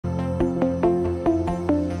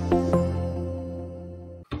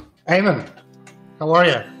Eamon, how are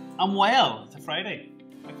you? I'm well. It's a Friday.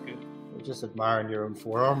 That's good. You're just admiring your own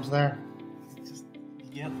forearms there. It's just,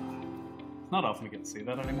 yeah, it's not often we get to see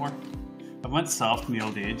that anymore. I went soft in the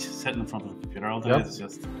old age, sitting in front of the computer all day. Yep. It's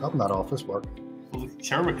just, Not in that office work. well,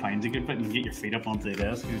 sure, reclines a good bit and you get your feet up onto the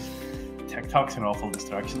desk because TikTok's an awful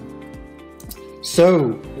distraction.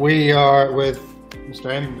 So, we are with Mr.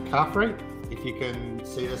 Eamon McCaffrey. If you can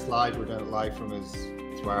see this live, we're doing it live from his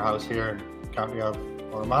warehouse here in County of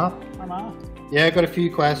Armagh. Armagh. Yeah, I've got a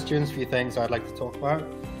few questions, a few things I'd like to talk about.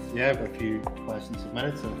 Yeah, I've got a few questions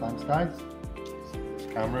submitted, so thanks guys.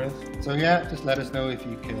 This camera is. So yeah, just let us know if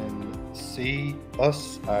you can see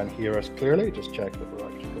us and hear us clearly. Just check that we're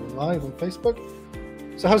actually going live on Facebook.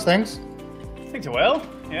 So how's things? Things are well,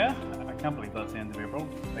 yeah. I can't believe that's the end of April.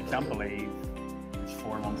 I can't believe it's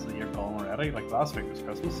 4 months of the year gone already. Like last week was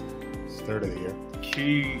Christmas. It's third of the year.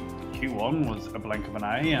 Q1 was a blink of an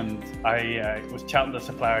eye, and I was chatting to the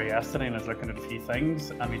supplier yesterday and I was looking at a few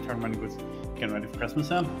things, and he turned around and goes, getting ready for Christmas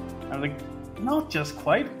then. And I was like, not just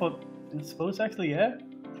quite, but I suppose actually, yeah.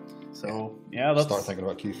 So, yeah, that's... Start thinking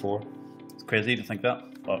about Q4. It's crazy to think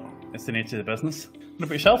that, but it's the nature of the business. What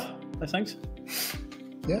about yourself? How's things?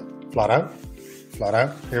 Yeah, flat out. Flat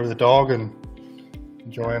out. Here with the dog and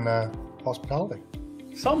enjoying hospitality.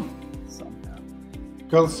 Some, yeah.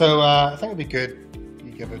 Cool, so I think it'd be good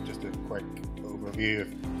you give it just a quick overview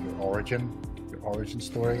of your origin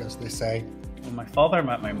story, as they say. Well, my father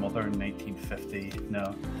met my mother in 1950.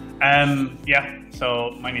 No. Yeah,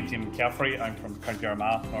 so my name's Eamon McCaffrey. I'm from County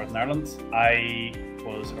Armagh, Northern Ireland. I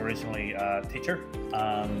was originally a teacher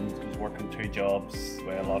and was working 2 jobs, the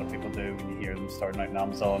way a lot of people do when you hear them starting out in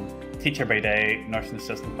Amazon. Teacher by day, nursing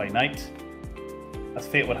assistant by night. As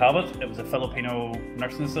fate would have it, it was a Filipino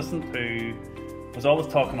nursing assistant who was always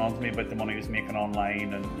talking on to me about the money he was making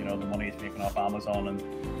online and, you know, the money he's making off Amazon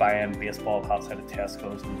and buying baseball hats out of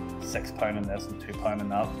Tesco's and £6 in this and £2 in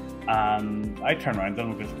that. And I turned around to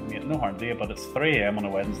him and goes, no harm to you, but it's 3 a.m. on a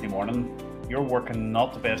Wednesday morning. You're working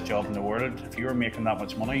not the best job in the world. If you were making that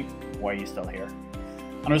much money, why are you still here?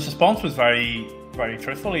 And his response was very, very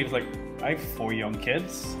truthful. He was like, I have 4 young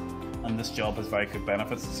kids and this job has very good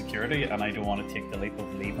benefits and security, and I don't want to take the leap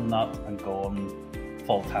of leaving that and going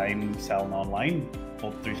full-time selling online,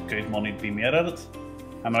 but there's good money to be made at it.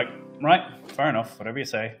 I'm like, right, fair enough, whatever you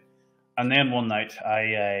say. And then one night,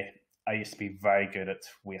 I used to be very good at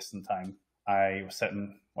wasting time. I was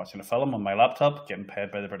sitting watching a film on my laptop, getting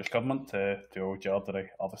paid by the British government to do a job that I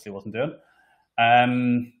obviously wasn't doing.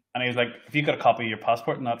 And he was like, have you got a copy of your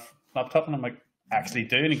passport in that laptop? And I'm like, actually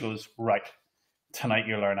do. And he goes, right, tonight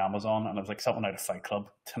you'll learn Amazon. And I was like, something out of Fight Club,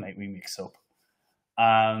 tonight we make soap.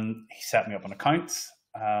 And he set me up an account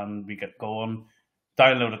and we get going,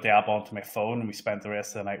 downloaded the app onto my phone, and we spent the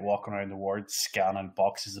rest of the night walking around the ward scanning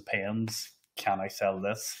boxes of pens. Can I sell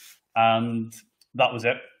this? And that was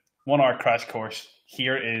it. 1 hour crash course.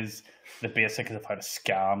 Here is the basics of how to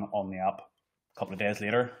scan on the app. A couple of days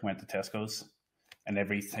later, went to Tesco's, and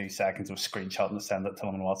every 2 seconds I was screenshotting to send it to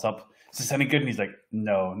him on WhatsApp. Is this any good? And he's like,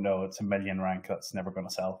 no, it's a million rank. That's never going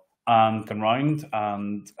to sell. And gone round,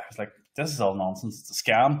 and I was like, this is all nonsense. It's a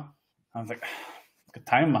scam. I was like, I've got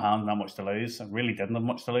time in my hand, not much to lose. I really didn't have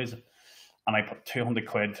much to lose. And I put 200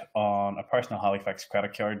 quid on a personal Halifax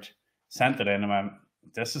credit card, sent it in, and went,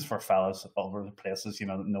 this is for fellas all over the places, you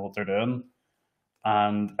know what they're doing.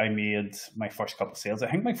 And I made my first couple of sales.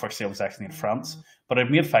 I think my first sale was actually in France, but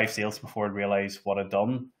I'd made 5 sales before I realised what I'd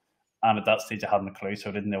done. And at that stage, I hadn't a clue, so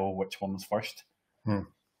I didn't know which one was first.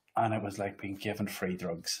 And it was like being given free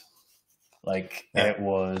drugs. Like, It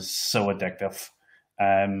was so addictive.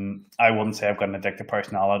 I wouldn't say I've got an addictive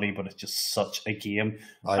personality, but it's just such a game.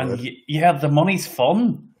 Yeah, the money's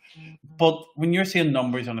fun. But when you're seeing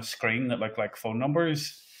numbers on a screen that look like phone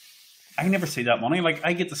numbers, I never see that money. Like,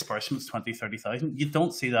 I get disbursements 20, 30,000. You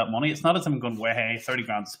don't see that money. It's not as if I'm going, well, hey, 30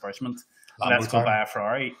 grand disbursement. Let's go buy a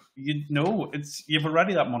Ferrari. You know, you've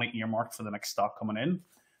already that money earmarked for the next stock coming in.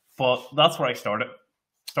 But that's where I started.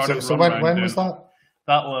 So when was that?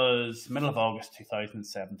 That was middle of August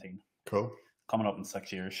 2017. Cool. Coming up in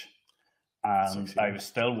 6 years. And I was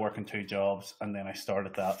still working 2 jobs, and then I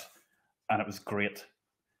started that. And it was great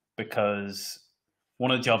because one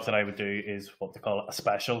of the jobs that I would do is what they call a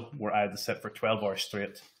special, where I had to sit for 12 hours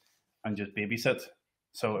straight and just babysit.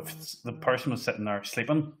 So if the person was sitting there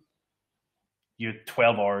sleeping, you had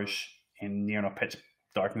 12 hours in near enough pitch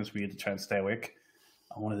darkness where you had to try and stay awake.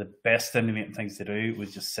 And one of the best stimulating things to do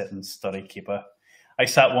was just sit and study Keepa. I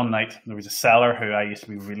sat one night, there was a seller who I used to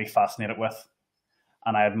be really fascinated with,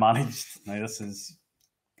 and I had managed, now this is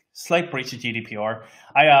slight breach of GDPR,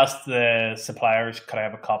 I asked the suppliers, could I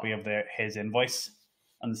have a copy of his invoice?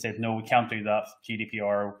 And they said, no, we can't do that.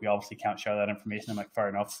 GDPR, we obviously can't share that information. I'm like, fair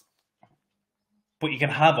enough. But you can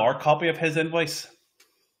have our copy of his invoice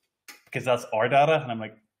because that's our data. And I'm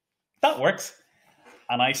like, that works.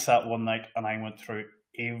 And I sat one night and I went through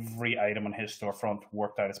every item on his storefront,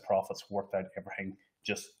 worked out his profits, worked out everything,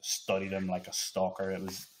 just studied him like a stalker. It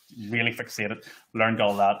was really fixated, learned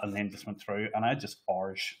all that, and then just went through. And I had just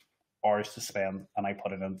hours to spend. And I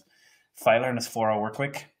put it in. Filer in his 4-hour work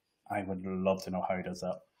week. I would love to know how he does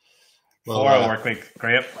that. Well, 4-hour work week,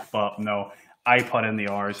 great. But no, I put in the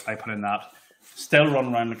hours. I put in that. Still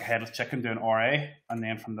running around like a headless chicken doing RA. And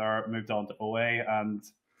then from there, moved on to OA. And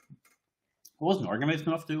I wasn't organised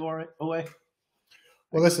enough to do OA.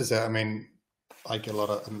 Well, this is it. I mean, I get a lot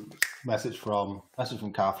of message from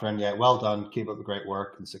Catherine. Yeah, well done. Keep up the great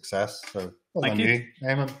work and success. So, well Thank done you.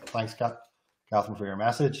 Eamon. Thanks, Catherine, for your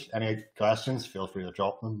message. Any questions, feel free to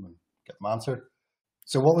drop them and get them answered.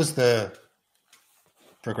 So what was the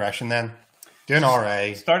progression then? Doing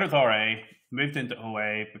RA. Started with RA, moved into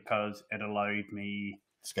OA because it allowed me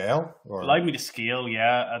scale? To scale,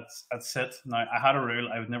 yeah. At sit. Now, I had a rule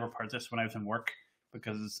I would never purchase when I was in work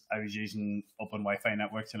because I was using open Wi-Fi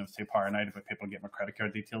networks and I was too paranoid about people getting my credit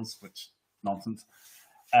card details, which nonsense.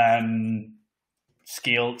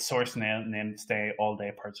 Scale, source, and then stay all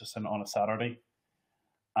day purchasing on a Saturday.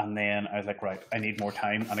 And then I was like, right, I need more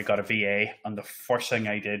time. And I got a VA. And the first thing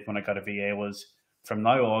I did when I got a VA was, from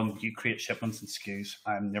now on, you create shipments and SKUs.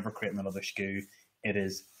 I'm never creating another SKU. It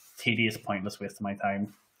is tedious, pointless waste of my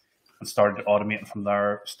time. And started automating from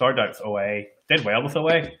there. Started out with OA. Did well with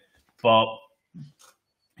OA. But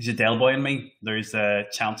there's a Dell boy in me. There's a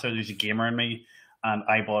chancer. There's a gamer in me. And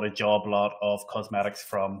I bought a job lot of cosmetics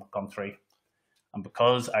from Gumtree. And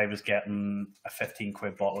because I was getting a 15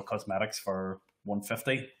 quid bottle of cosmetics for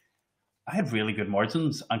 150, I had really good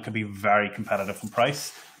margins and could be very competitive in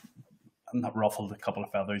price. And that ruffled a couple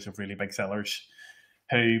of feathers of really big sellers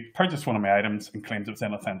who purchased one of my items and claimed it was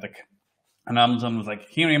inauthentic. And Amazon was like,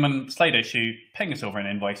 here, Eamon, slight issue, ping us over an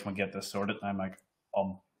invoice and we'll get this sorted. And I'm like,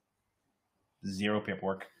 zero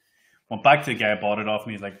paperwork. Went back to the guy I bought it off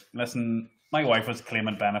and he's like, listen, my wife was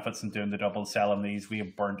claiming benefits and doing the double selling these. We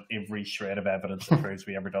have burnt every shred of evidence that proves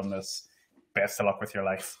we ever done this. Best of luck with your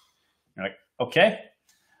life. You're like, okay.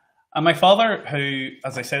 And my father, who,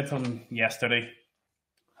 as I said to him yesterday,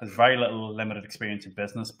 has very little limited experience in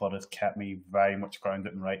business, but has kept me very much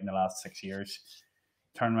grounded and right in the last 6 years,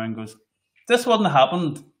 turned around and goes, this wouldn't have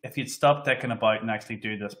happened if you'd stop dicking about and actually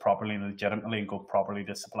do this properly and legitimately and go properly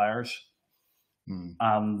to suppliers.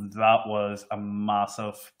 And that was a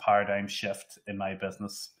massive paradigm shift in my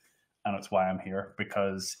business. And it's why I'm here,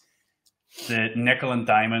 because the nickel and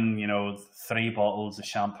diamond, 3 bottles of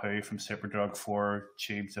shampoo from Superdrug, 4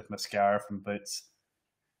 tubes of mascara from Boots.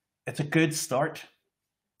 It's a good start,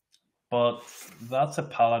 but that's a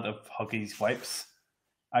pallet of Huggies wipes.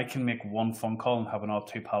 I can make one phone call and have another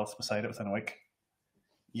 2 pallets beside it within a week.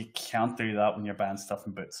 You can't do that when you're buying stuff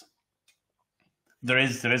from Boots. There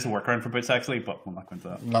is a workaround for Boots actually, but we're not going to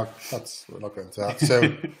that. We're not going to that.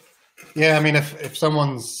 So, yeah, I mean, if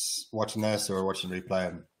someone's watching this or watching replay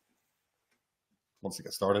and wants to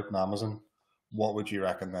get started on Amazon, what would you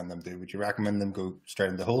recommend them do? Would you recommend them go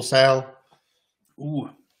straight into wholesale? Ooh,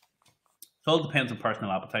 it all depends on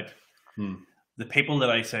personal appetite. The people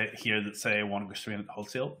that I say I want to go straight into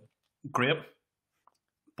wholesale, great.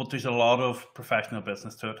 But there's a lot of professional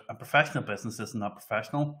business to it. And professional business isn't that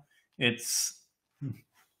professional. It's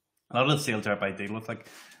a lot of the sales rep I deal with, like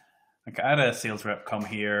I had a sales rep come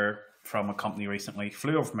here from a company recently,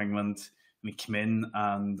 flew over from England, and he came in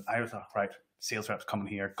and I was like, right, sales rep's coming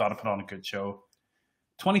here, got to put on a good show.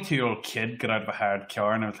 22-year-old kid got out of a hard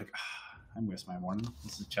car and I was like, I'm wasting my morning.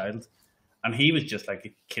 This is a child. And he was just like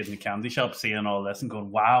a kid in a candy shop seeing all this and going,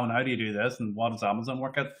 wow, and how do you do this? And what does Amazon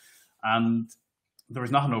work at? And there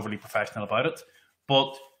was nothing overly professional about it.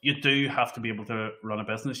 But you do have to be able to run a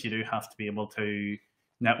business. You do have to be able to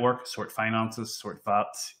network, sort finances, sort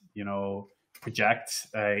VAT, project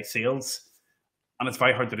sales. And it's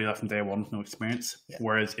very hard to do that from day one with no experience. Yeah.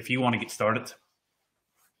 Whereas if you want to get started,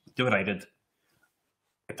 do what I did.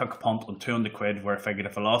 I took a punt on 200 quid where I figured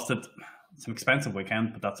if I lost it, it's an expensive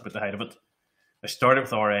weekend, but that's about the height of it. I started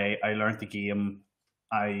with RA. I learned the game.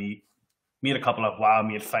 I made a couple of, I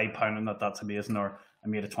made £5 on that. That's amazing. Or I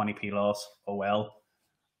made a 20p loss. Oh, well.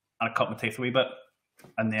 And I cut my teeth a wee bit.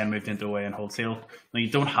 And then moved into OA and wholesale. Now, you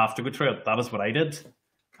don't have to go through it. That is what I did.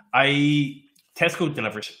 Tesco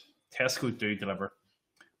delivers. Tesco do deliver.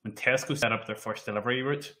 When Tesco set up their first delivery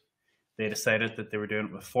route, they decided that they were doing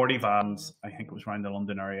it with 40 vans. I think it was around the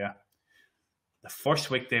London area. The first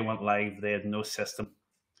week they went live, they had no system.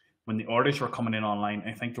 When the orders were coming in online,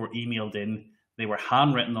 I think they were emailed in. They were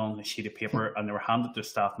handwritten on a sheet of paper and they were handed to a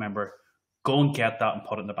staff member. Go and get that and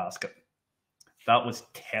put it in the basket. That was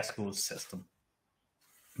Tesco's system.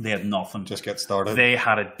 They had nothing. Just get started. They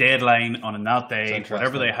had a deadline on that day,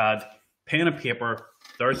 whatever they had, pen and paper,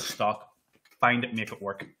 there's the stock, find it, make it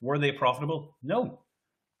work. Were they profitable? No.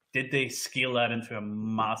 Did they scale that into a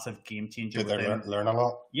massive game changer? Did they learn a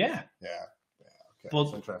lot? Yeah. Yeah. Okay.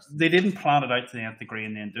 But they didn't plan it out to the nth degree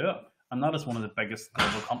and then do it. And that is one of the biggest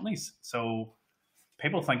global companies. So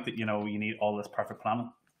people think that, you need all this perfect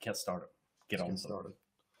planning. Get started. Get on started.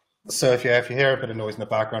 So if you hear a bit of noise in the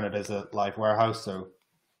background, it is a live warehouse. So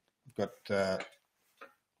we've got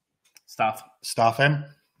staff in.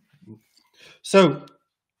 So a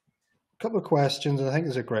couple of questions. I think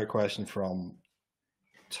there's a great question from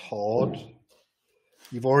Todd.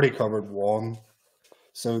 You've already covered one.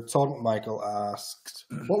 So Todd McMichael asked,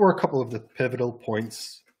 what were a couple of the pivotal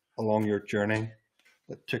points along your journey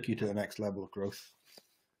that took you to the next level of growth?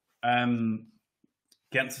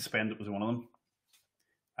 Getting suspended was one of them.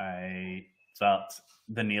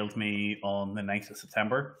 They nailed me on the 9th of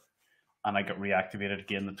September and I got reactivated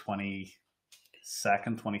again the 22nd,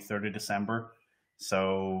 23rd of December.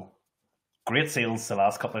 So great sales the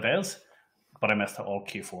last couple of days, but I missed all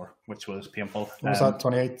Q4, which was painful. Was that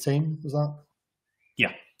 2018? Was that?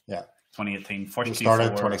 Yeah. Yeah. 2018. First you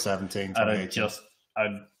started Q4, 2017, 2018.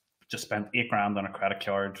 I'd just spent $8,000 on a credit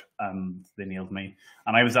card and they nailed me.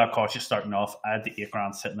 And I was that cautious starting off. I had the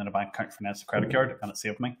 $8,000 sitting in a bank account for the credit card and it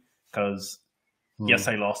saved me because yes,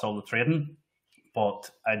 I lost all the trading, but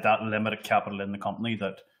I had that limited capital in the company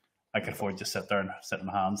that I could afford to sit there and sit in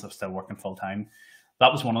my hands. I was still working full time.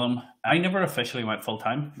 That was one of them. I never officially went full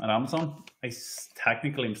time at Amazon. I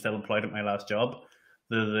technically am still employed at my last job.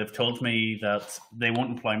 They've told me that they won't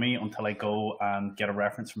employ me until I go and get a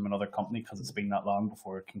reference from another company because it's been that long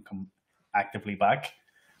before it can come actively back.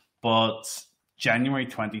 But January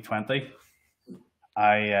 2020,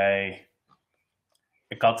 it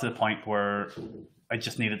got to the point where I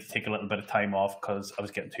just needed to take a little bit of time off because I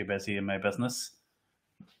was getting too busy in my business.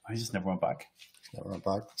 I just never went back.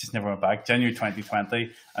 Just never went back. January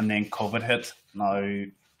 2020, and then COVID hit. Now,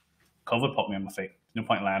 COVID put me on my feet. No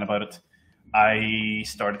point lying about it. I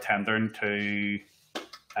started tendering to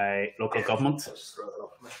local government,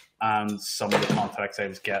 and some of the contracts I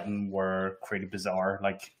was getting were pretty bizarre.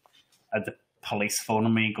 Like, I had the police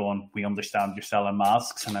phoning me going, "We understand you're selling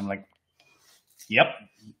masks," and I'm like, "Yep,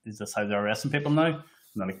 is this how they're arresting people now?" And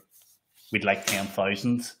they're like, "We'd like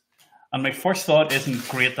 10,000." And my first thought isn't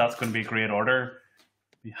great. That's going to be a great order.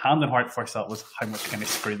 The hand and heart first thought was, how much can I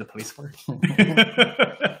screw the police for?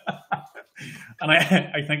 And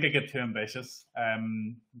I think I get too ambitious.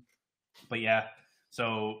 But yeah,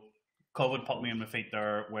 so COVID put me on my feet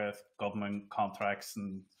there with government contracts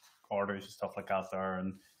and orders and stuff like that there.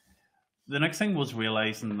 And the next thing was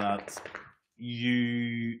realizing that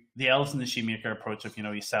the elves in the shoemaker approach of,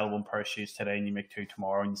 you sell one pair of shoes today and you make two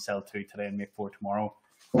tomorrow, and you sell two today and make four tomorrow.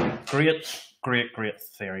 Great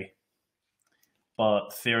theory.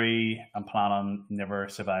 But theory and planning never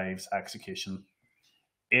survives execution.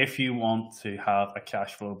 If you want to have a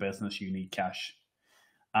cash flow business, you need cash.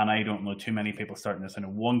 And I don't know too many people starting this. I know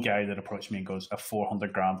one guy that approached me and goes, "I have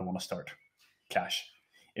 400 grand, I want to start cash."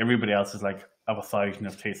 Everybody else is like, "I have 1,000,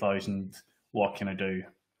 I have 2,000, what can I do?"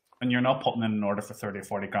 And you're not putting in an order for 30 or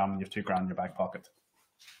 40 grand and you have 2 grand in your back pocket.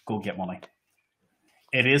 Go get money.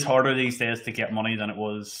 It is harder these days to get money than it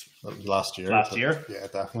was last year. Yeah,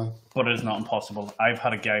 definitely. But it is not impossible. I've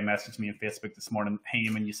had a guy message me on Facebook this morning, "Hey,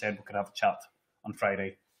 when you said we could have a chat on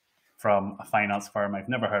Friday," from a finance firm I've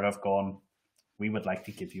never heard of, going, "We would like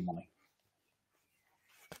to give you money."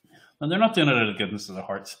 And they're not doing it out of the goodness of their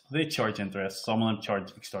hearts. They charge interest. Some of them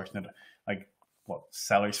charge extortionate, like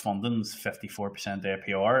sellers funding's 54%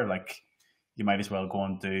 APR. Like, you might as well go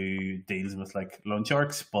and do deals with like loan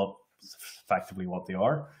sharks, but it's effectively what they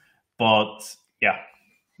are. But yeah,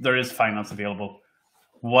 there is finance available.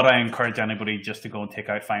 Would I encourage anybody just to go and take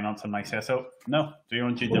out finance on my CSO? No. Do your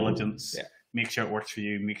own due diligence. Yeah. Make sure it works for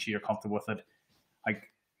you. Make sure you're comfortable with it.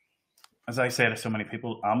 Like, as I say to so many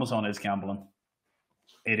people, Amazon is gambling.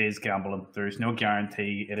 It is gambling. There is no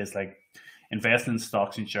guarantee. It is like investing in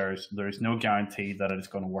stocks and shares. There is no guarantee that it is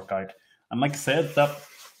going to work out. And like I said, that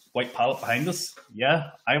white pallet behind us,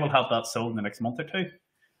 yeah, I will have that sold in the next month or two.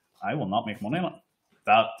 I will not make money on it.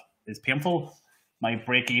 That is painful. My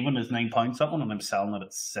break even is £9 something, and I'm selling it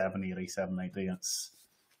at 780, 790.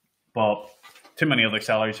 But too many other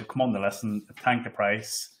sellers have come on the list and tanked the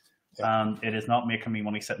price, and it is not making me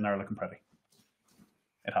money sitting there looking pretty.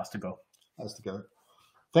 It has to go. I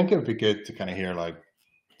think it would be good to kind of hear like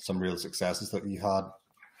some real successes that you had.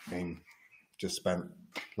 I mean, just spent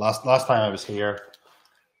last time I was here.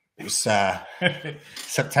 It was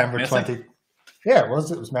September 20. Yeah, it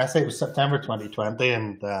was messy. It was September 2020,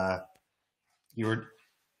 and you were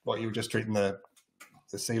just treating the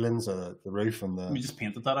ceilings, the roof, and We just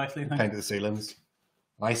painted that actually. painted the ceilings.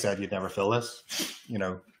 And I said you'd never fill this. You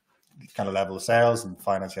know, kind of level of sales and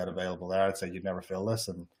finance you had available there. I'd say you'd never fill this,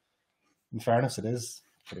 and in fairness, it is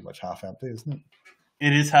pretty much half empty, isn't it?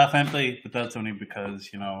 It is half empty, but that's only because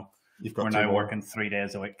You've got we're two now more. working 3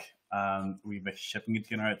 days a week, and we've a shipping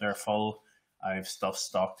container out there full. I have stuff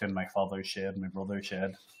stocked in my father's shed, my brother's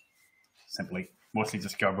shed. Simply, mostly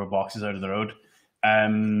just cardboard boxes out of the road.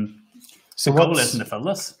 So the goal isn't to fill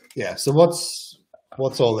this. Yeah. So what's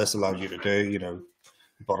all this allowed you to do? You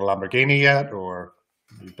bought a Lamborghini yet, or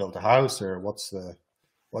you built a house, or what's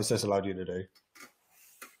this allowed you to do?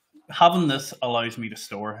 Having this allows me to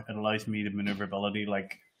store. It allows me to maneuverability.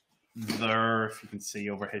 Like there, if you can see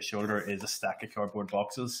over his shoulder, is a stack of cardboard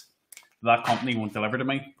boxes. That company won't deliver to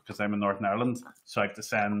me because I'm in Northern Ireland, so I have to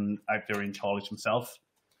send out the arrange haulage myself.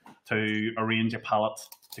 To arrange a pallet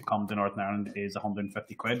to come to Northern Ireland is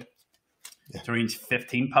 150 quid. Yeah. To arrange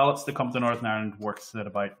 15 pallets to come to Northern Ireland works at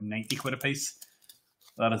about 90 quid a piece.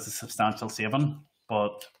 That is a substantial saving,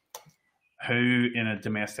 but who in a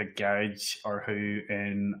domestic garage or who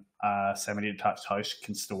in a semi-detached house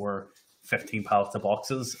can store 15 pallets of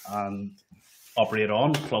boxes and operate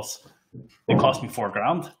on? Plus, it cost me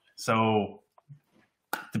 $4,000. So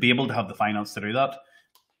to be able to have the finance to do that,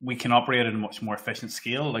 we can operate at a much more efficient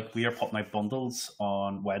scale. Like we are putting out bundles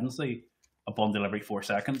on Wednesday, a bundle every 4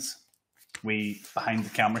 seconds. Behind the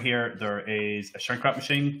camera here, there is a shrink wrap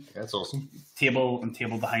machine. That's awesome. Table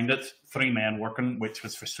behind it. 3 men working, which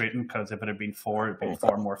was frustrating because if it had been 4, it'd been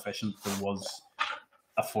far more efficient. There was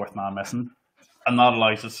a 4th man missing. And that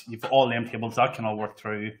allows us, you've all them tables that can all work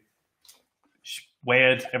through.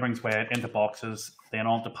 Weighed, everything's weighed into boxes, then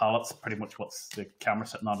onto pallets, pretty much what's the camera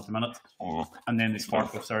sitting on at the minute. And then these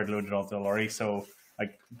forklifts are loaded onto the lorry. So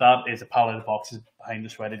like that is a pallet of boxes behind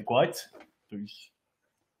us ready to go out.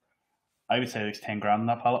 I would say there's 10 grand in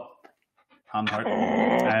that pallet. Hand heart.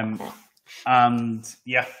 And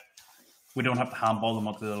yeah, we don't have to handball them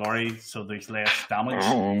onto the lorry, so there's less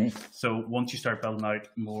damage. So once you start building out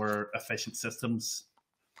more efficient systems,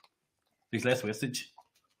 there's less wastage.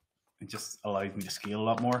 It just allows me to scale a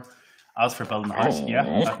lot more. As for building the house,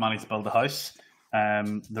 yeah, I've managed to build the house.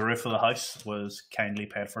 The roof of the house was kindly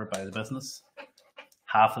paid for by the business.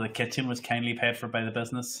 Half of the kitchen was kindly paid for by the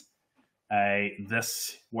business.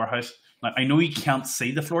 This warehouse, now I know you can't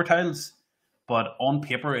see the floor tiles, but on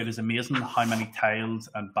paper it is amazing how many tiles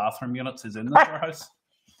and bathroom units is in this warehouse.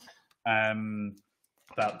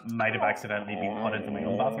 That might have accidentally been put into my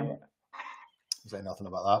own bathroom. Say nothing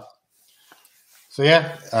about that. So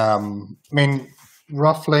yeah, I mean,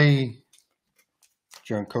 roughly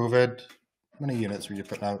during COVID, how many units were you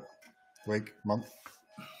putting out a week, month?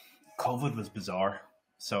 COVID was bizarre.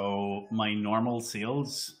 So my normal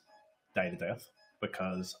sales died a death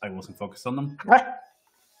because I wasn't focused on them.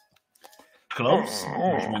 Gloves.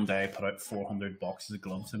 There was one day I put out 400 boxes of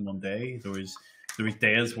gloves in one day. There was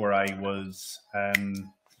days where I was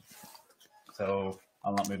so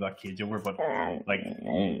I'll not move that cage over, but like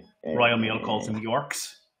Royal Mail calls them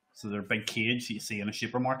Yorks. So they're a big cage that you see in a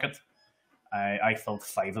supermarket. I filled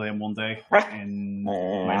 5 of them one day in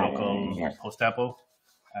my local post depot.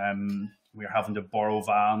 We were having to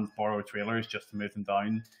borrow trailers just to move them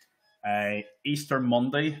down. Easter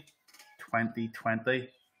Monday, 2020,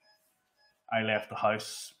 I left the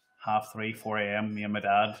house 3:30, 4 a.m. Me and my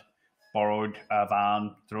dad borrowed a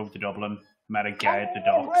van, drove to Dublin, met a guy at the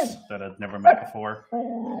docks that I'd never met before,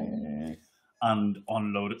 and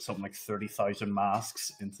unloaded something like 30,000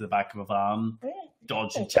 masks into the back of a van,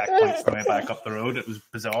 dodging checkpoints on my way back up the road. It was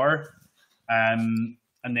bizarre. And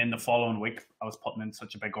then the following week, I was putting in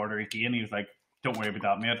such a big order again. He was like, "Don't worry about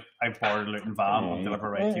that, mate. I've borrowed a Luton van. I'll deliver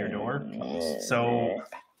right to your door." So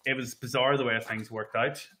it was bizarre the way things worked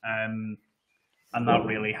out. And that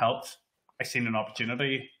really helped. I seen an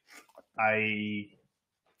opportunity. I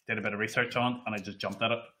did a bit of research on it and I just jumped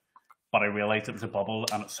at it. But I realized it was a bubble,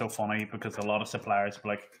 and it's so funny because a lot of suppliers were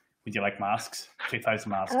like, "Would you like masks? 2,000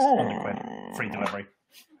 masks, 100 quid, free delivery."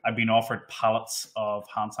 I've been offered pallets of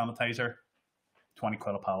hand sanitizer, 20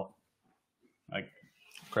 quid a pallet. Like,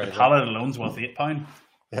 crazy. The pallet alone's worth £8.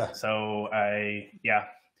 Yeah. So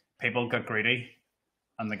people got greedy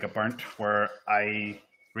and they got burnt, where I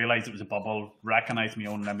realized it was a bubble, recognized my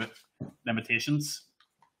own limitations,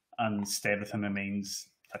 and stayed within my means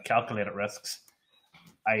at calculated risks.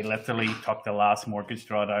 I literally took the last mortgage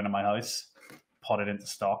drawdown in my house, put it into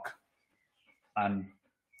stock, and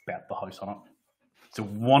bet the house on it. It's the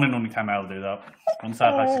one and only time I'll do that. Once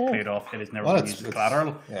that house is paid off, it is never been used as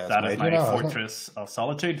collateral. That is my fortress of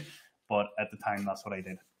solitude. But at the time, that's what I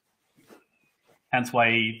did. Hence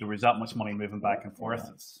why there was that much money moving back and forth.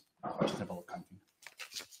 It's questionable accounting.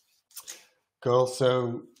 Cool.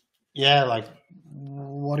 So, yeah, like,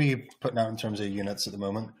 what are you putting out in terms of units at the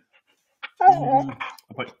moment?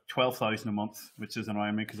 About 12,000 a month, which is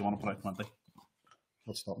annoying me because I want to put out 20.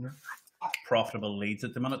 What's stopping you? Profitable leads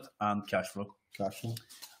at the minute and cash flow. Cash flow.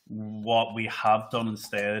 What we have done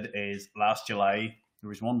instead is last July, there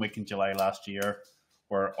was 1 week in July last year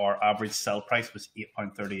where our average sell price was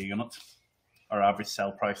 £8.30 a unit. Our average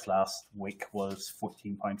sell price last week was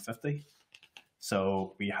 £14.50.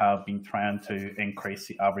 So we have been trying to increase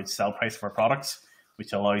the average sell price for our products,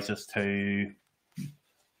 which allows us to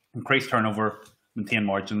increase turnover, maintain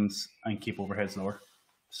margins, and keep overheads lower.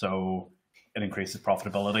 So it increases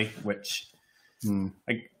profitability, which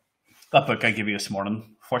that book I gave you this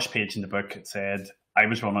morning, first page in the book, it said I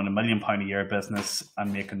was running £1 million a year business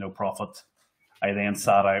and making no profit. I then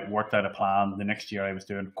sat out, worked out a plan. The next year I was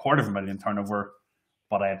doing £250,000 turnover,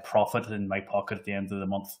 but I had profit in my pocket at the end of the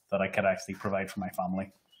month that I could actually provide for my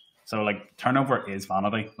family. So like turnover is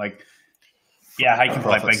vanity. Like, yeah, I can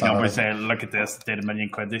put out big numbers and say, look at this, did £1 million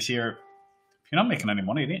this year. If you're not making any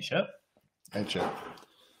money, it ain't shit. Ain't shit.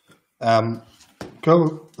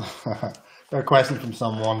 Cool. A question from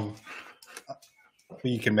someone.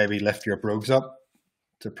 You can maybe lift your brogues up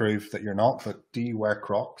to prove that you're not, but do you wear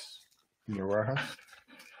Crocs in your warehouse?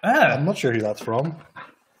 I'm not sure who that's from.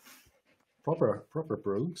 Proper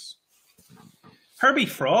brogues. Herbie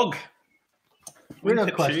Frog. We got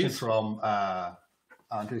a question from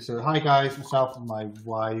Andrew. So, hi guys, myself and my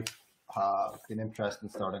wife have been interested in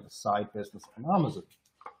starting a side business on Amazon.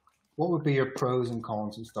 What would be your pros and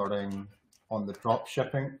cons in starting on the drop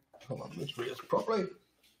shipping? Hold on, let's read this properly.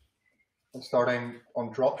 And starting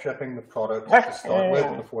on drop shipping the product to start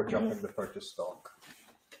with before jumping to purchase stock.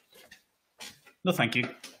 No, thank you.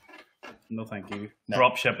 No, thank you. No.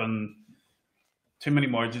 Drop shipping, too many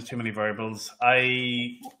margins, too many variables.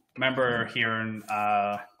 I remember hearing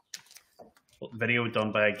a video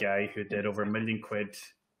done by a guy who did over £1 million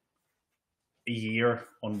a year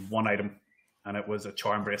on one item, and it was a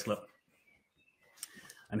charm bracelet.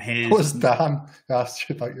 And his what was Dan asked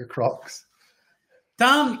you about your Crocs?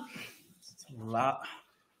 Dan,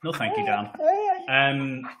 no, thank you, Dan.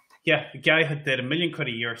 Yeah, the guy had did £1 million a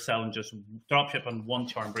year selling just drop shipping one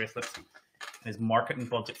charm bracelet. His marketing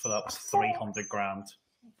budget for that was 300 grand,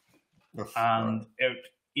 and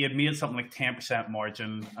he had made something like 10%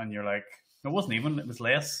 margin, and you're like, it wasn't even, it was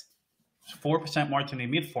less. 4% margin. He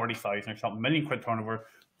made 40,000 or something. £1 million turnover,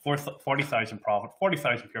 40,000 profit,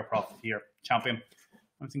 40,000 pure profit here, champion.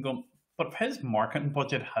 I'm thinking, but if his marketing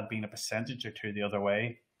budget had been a percentage or two the other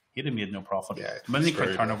way, he'd have made no profit. Yeah, £1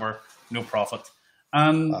 million turnover, no profit.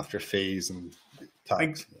 And after fees and tax,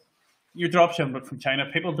 like, you're dropshipping from China.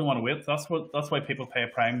 People don't want to wait. That's why people pay a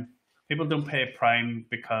Prime. People don't pay a Prime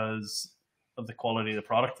because of the quality of the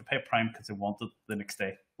product. They pay a Prime because they want it the next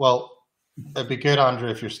day. Well, it'd be good, Andrew,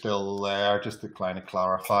 if you're still there, just to kind of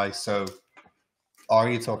clarify. So, are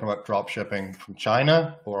you talking about drop shipping from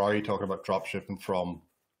China, or are you talking about drop shipping from,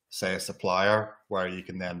 say, a supplier where you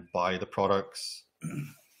can then buy the products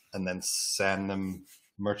and then send them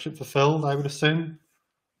merchant fulfilled? I would assume.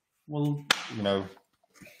 Well,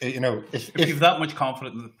 if you've that much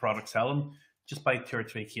confidence in the product selling, just buy 2 or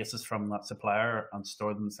 3 cases from that supplier and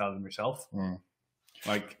store them and sell them yourself.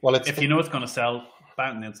 Like, well, if you know it's going to sell, buy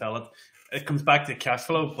it and then sell it. It comes back to cash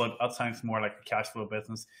flow, but that sounds more like a cash flow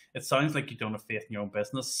business. It sounds like you don't have faith in your own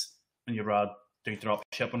business and you'd rather do drop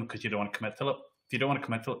shipping because you don't want to commit to it. If you don't want to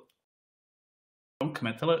commit to it, don't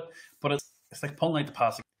commit to it. But it's like pulling out the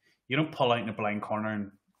passing. You don't pull out in a blind corner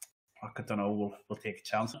and, I don't know, we'll take a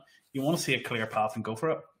chance. You want to see a clear path and go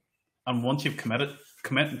for it. And once you've commit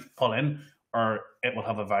and pull in, or it will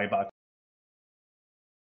have a very bad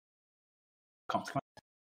consequence.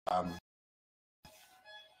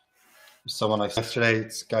 Someone I saw yesterday,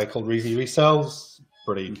 it's a guy called Reezy Resells,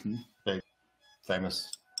 pretty big,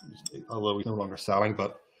 famous, although he's no longer selling,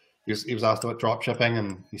 but he was asked about drop shipping,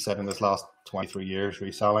 and he said in his last 23 years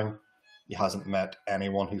reselling, he hasn't met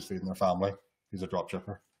anyone who's feeding their family who's a drop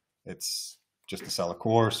shipper. It's just to sell a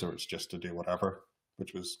course, or it's just to do whatever,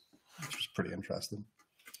 which was pretty interesting.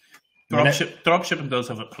 Drop shipping does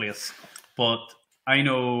have a place, but I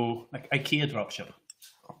know like IKEA drop ship.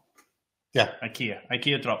 Yeah,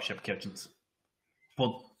 IKEA dropship kitchens,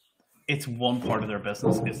 but it's one part of their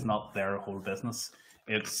business. It's not their whole business.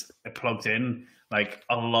 It plugs in. Like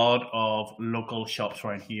a lot of local shops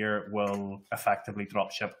around here will effectively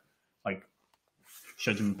dropship. Like,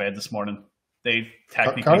 showed you in bed this morning. They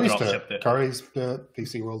technically Curry's drop shipped it. Curry's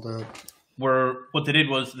PC World. Where what they did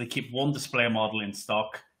was they keep one display model in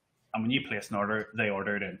stock, and when you place an order, they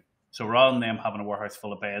order it in. So rather than them having a warehouse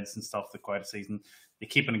full of beds and stuff that quite a season, they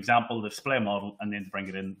keep an example, the display model, and then bring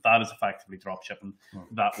it in. That is effectively drop shipping.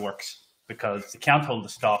 That works because they can't hold the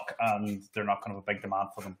stock and they're not going to have a big demand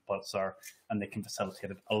for them, but and they can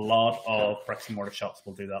facilitate it. A lot of bricks and mortar shops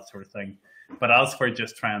will do that sort of thing. But as for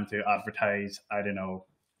just trying to advertise, I don't know,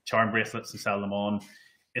 charm bracelets and sell them on,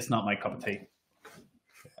 it's not my cup of tea.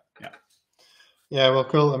 Yeah, well,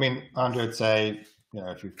 cool. I mean, Andrew would say,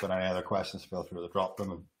 if you've got any other questions, feel free to drop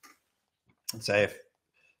them. And say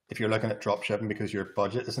if you're looking at drop shipping because your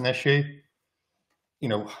budget is an issue,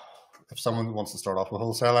 if someone wants to start off with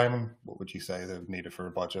wholesale lining, what would you say they would need it for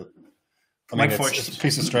a budget? I mean, it's a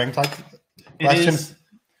piece of string type question.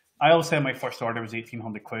 I always say my first order was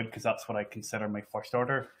 1,800 quid because that's what I consider my first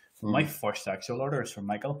order. My first actual order is from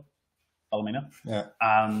Michael Almina. Yeah.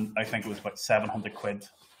 And I think it was about 700 quid.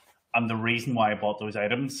 And the reason why I bought those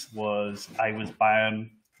items was I was buying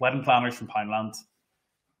wedding planners from Poundland,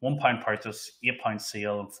 £1 purchase, £8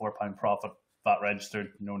 sale, and £4 profit. VAT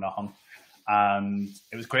registered, no nothing. And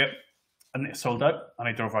it was great. And it sold out. And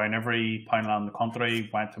I drove around every Poundland in the country,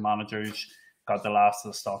 went to managers, got the last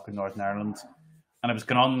of the stock in Northern Ireland. And I was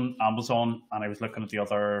going on Amazon and I was looking at the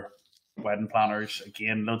other wedding planners.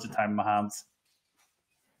 Again, loads of time in my hands.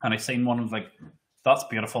 And I seen one and was like, that's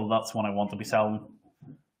beautiful. That's one I want to be selling.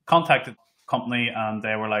 Contacted the company and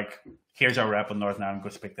they were like, here's our rep in Northern Ireland, go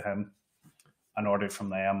speak to him, and ordered from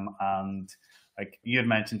them. And like you had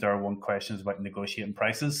mentioned, there are one questions about negotiating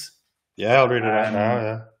prices. Yeah, I'll read it out now.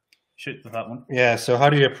 Yeah, shoot with that one. Yeah, so how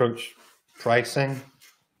do you approach pricing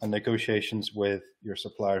and negotiations with your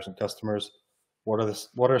suppliers and customers? What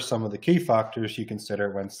are some of the key factors you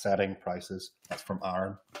consider when setting prices? That's from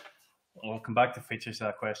Aaron. I'll come back to features of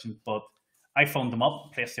that question, but I phoned them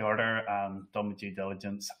up, placed the order, and done the due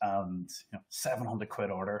diligence, and 700 quid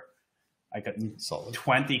order. I got solid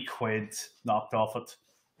 20 quid knocked off it,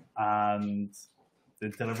 and the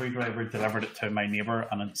delivery driver delivered it to my neighbour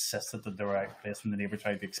and insisted that the right place when the neighbour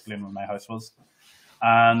tried to explain where my house was.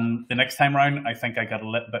 And the next time round, I think I got a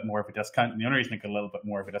little bit more of a discount. And the only reason I got a little bit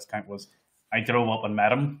more of a discount was I drove up and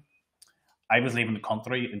met him. I was leaving the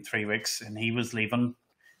country in 3 weeks, and he was leaving.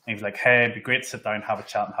 And he was like, hey, it'd be great to sit down, have a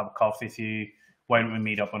chat and have a coffee with you. Why don't we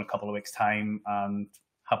meet up in a couple of weeks' time and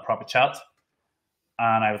have proper chat?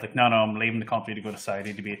 And I was like, no, I'm leaving the country to go to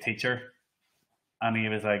Saudi to be a teacher. And he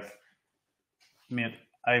was like, mate,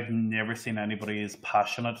 I've never seen anybody as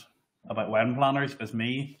passionate about wedding planners as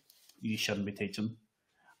me. You shouldn't be teaching.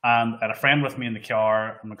 And I had a friend with me in the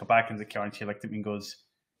car, and I got back in the car and she looked at me and goes,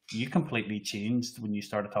 you completely changed when you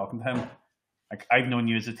started talking to him. Like, I've known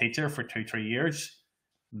you as a teacher for 2-3 years.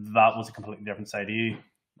 That was a completely different side of you.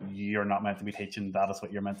 You're not meant to be teaching. That is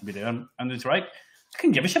what you're meant to be doing. And it's right. I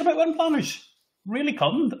couldn't give a shit about wedding planners. Really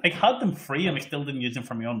couldn't. I had them free and I still didn't use them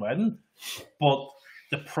for my own wedding. But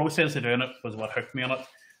the process of doing it was what hooked me on it.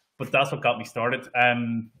 But that's what got me started.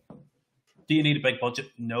 Do you need a big budget?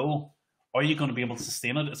 No. Are you going to be able to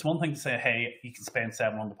sustain it? It's one thing to say, hey, you can spend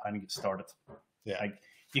 £700 and get started. Yeah. Like,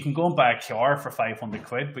 you can go and buy a car for 500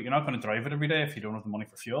 quid, but you're not going to drive it every day if you don't have the money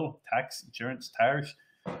for fuel, tax, insurance, tires.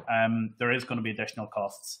 There is going to be additional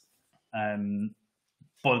costs.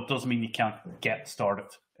 But it doesn't mean you can't get started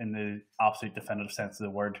in the absolute definitive sense of the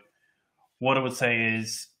word. What I would say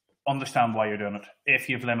is understand why you're doing it. If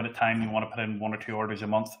you have limited time, you want to put in 1 or 2 orders a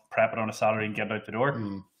month, prep it on a salary and get it out the door,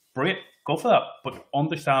 great, go for that. But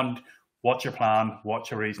understand what's your plan, what's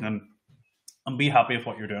your reasoning, and be happy with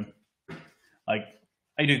what you're doing. Like,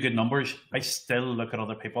 I do good numbers. I still look at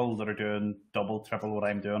other people that are doing double, triple what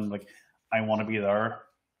I'm doing. Like, I want to be there.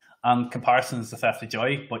 And comparison is the theft of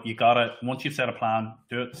joy, but you gotta, once you've set a plan,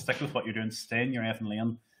 do it, stick with what you're doing, stay in your effing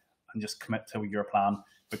lane, and just commit to your plan,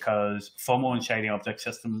 because FOMO and shiny object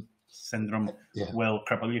syndrome will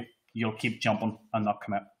cripple you. You'll keep jumping and not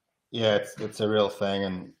commit. Yeah, it's a real thing,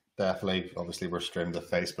 and definitely, obviously, we're streamed to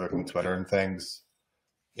Facebook and Twitter and things.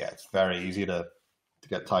 Yeah, it's very easy to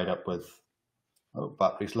get tied up with,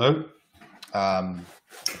 battery's low.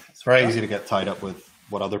 It's very easy to get tied up with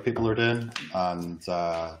what other people are doing and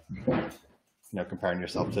comparing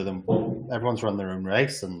yourself to them. Everyone's run their own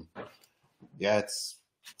race, and it's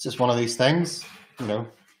just one of these things.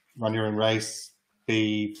 Run your own race,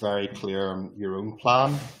 be very clear on your own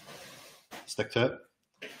plan, stick to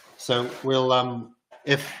it. So we'll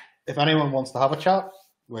if anyone wants to have a chat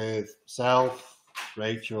with self,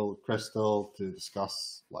 Rachel, Crystal to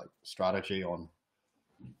discuss like strategy on,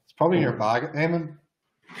 it's probably in your bag, Eamon.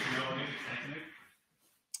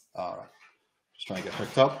 All right, just trying to get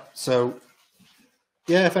hooked up. So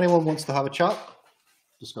yeah, if anyone wants to have a chat,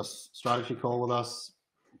 discuss strategy call with us,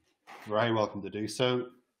 very welcome to do so.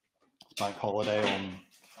 It's bank holiday on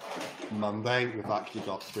Monday. We've actually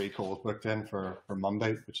got 3 calls booked in for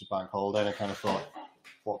Monday, which is bank holiday. And I kind of thought,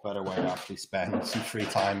 what better way to actually spend some free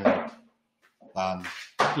time than,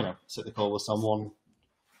 sit the call with someone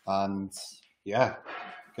and, yeah,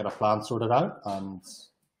 get a plan sorted out and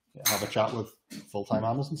have a chat with full-time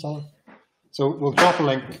Amazon seller. So we'll drop a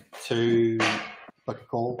link to book a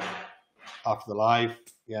call after the live.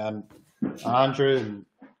 Yeah, and Andrew and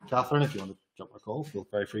Catherine, if you want to jump on a call, feel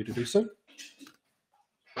very free to do so.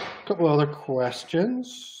 A couple of other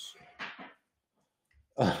questions.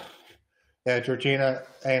 Georgina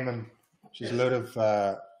Eamon, she's a load of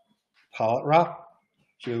pallet wrap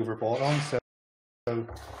she overbought on. So do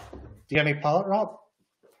you have any pallet wrap?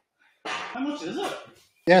 How much is it?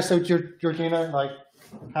 Yeah, so Georgina,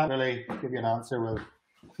 can't really give you an answer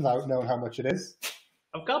without knowing how much it is.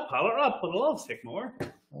 I've got pallet wrap, but I'll take more.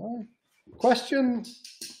 Question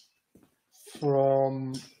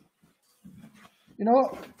from,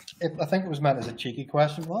 I think it was meant as a cheeky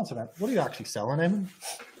question. Well, answer that. What are you actually selling, Eamon?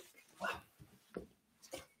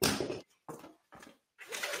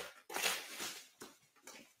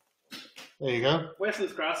 There you go.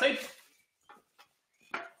 Westlands Grasside.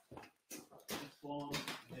 This one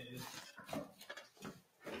is.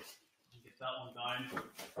 Get that one down.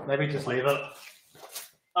 Maybe just leave it.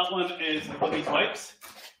 That one is the Buggy's Wipes.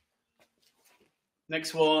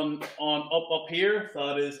 Next one on up here,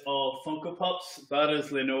 that is all Funko Pops. That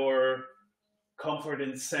is Lenore Comfort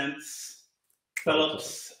and Scents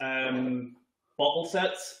Phillips bottle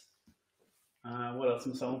sets. What else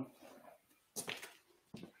am I selling?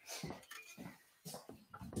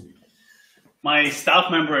 My staff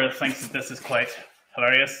member thinks that this is quite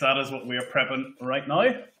hilarious. That is what we are prepping right now.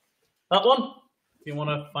 That one, if you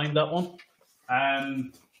want to find that one.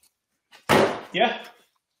 Yeah,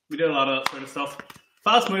 we do a lot of that sort of stuff.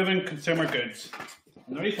 Fast moving consumer goods.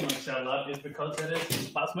 And the reason I sell that is because it is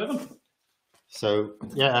fast moving. So,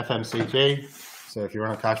 yeah, FMCG. So, if you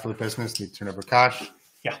run a cash flow business, you turn over cash.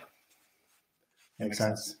 Yeah. Makes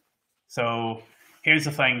sense. So, here's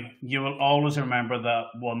the thing. You will always remember that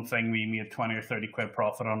one thing we made 20 or 30 quid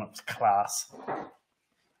profit on. It was class.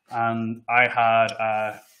 And I had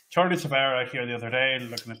a chartered surveyor out here the other day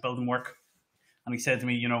looking at building work. And he said to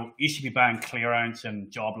me, you should be buying clearance and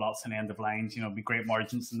job lots and end of lines, be great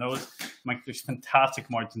margins in those. I'm like, there's fantastic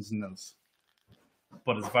margins in those.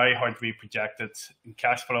 But it's very hard to be projected in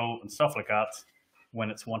cash flow and stuff like that when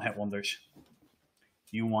it's one-hit wonders.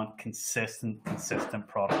 You want consistent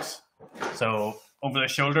products. So over the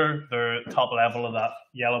shoulder, the top level of that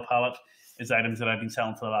yellow palette is items that I've been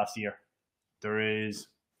selling for the last year. There is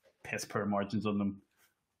piss poor margins on them,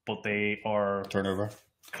 but they are... Turnover.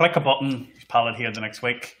 Click a button, pallet here the next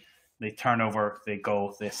week. They turn over, they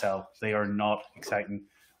go, they sell. They are not exciting.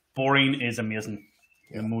 Boring is amazing.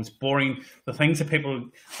 Yeah. The most boring, the things that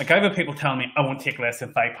people, I've had people tell me, I won't take less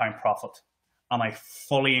than £5 profit. And I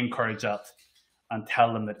fully encourage that and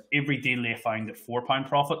tell them that every deal they find at £4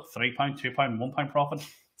 profit, £3, £2, £1 profit,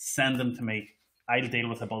 send them to me. I'll deal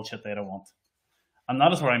with the bullshit they don't want. And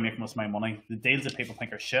that is where I make most of my money. The deals that people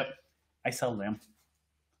think are shit, I sell them.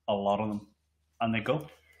 A lot of them. And they go.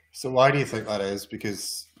 So why do you think that is?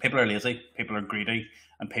 Because people are lazy, people are greedy,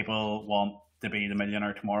 and people want to be the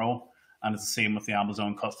millionaire tomorrow. And it's the same with the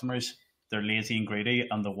Amazon customers. They're lazy and greedy,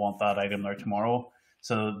 and they want that item there tomorrow.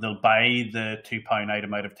 So they'll buy the £2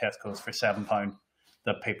 item out of Tesco's for £7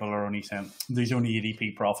 that people are only saying, there's only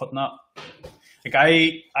 80p profit in that. Like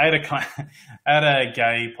I had a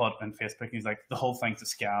guy put on Facebook, he's like, the whole thing's a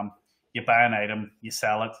scam. You buy an item, you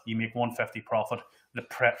sell it, you make $1.50 profit, the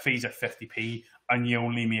prep fees are 50p, and you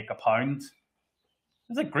only make £1. It's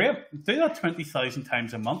like, great, do that 20,000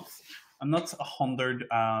 times a month, and that's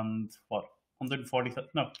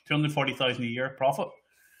 240,000 a year profit.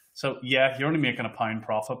 So yeah, you're only making £1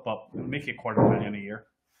 profit, but it'll make you $250,000 a year.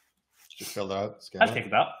 Just fill that out. I'll take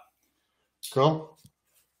that. Cool.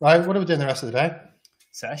 Right, what are we doing the rest of the day?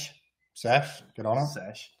 Sesh. Get on it.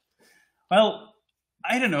 Sesh. Well,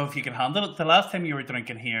 I don't know if you can handle it. The last time you were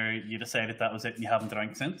drinking here, you decided that was it and you haven't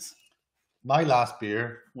drank since. My last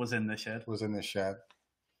beer was in the shed.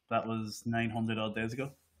 That was 900 odd days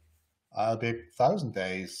ago. I'll be 1,000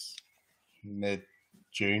 days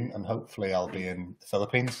mid-June, and hopefully I'll be in the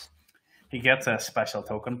Philippines. He gets a special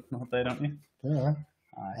token that day, don't you? Yeah.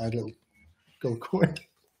 A little gold coin.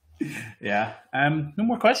 Yeah. No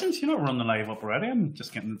more questions? You're not running the live up already. I'm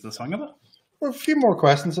just getting into the swing of it. Well, a few more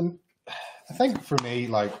questions. And I think for me,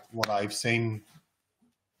 like what I've seen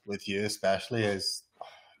with you especially is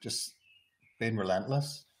just being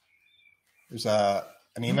relentless. There's a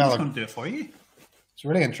an email. I'm going to do it for you. It's a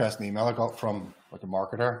really interesting email I got from like a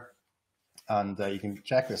marketer, and you can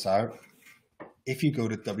check this out. If you go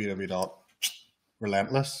to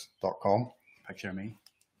www.relentless.com, Picture me.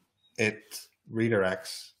 it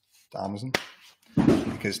redirects to Amazon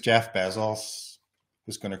because Jeff Bezos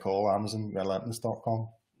was going to call Amazon relentless.com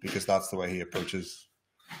because that's the way he approaches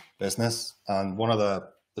business. And one of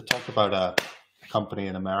they talked about a company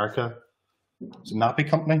in America. It's a nappy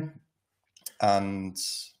company. And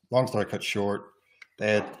long story cut short,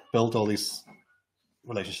 they had built all these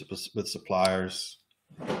relationships with suppliers,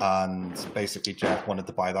 and basically Jeff wanted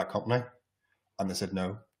to buy that company, and they said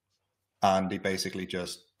no. And he basically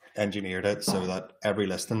just engineered it so that every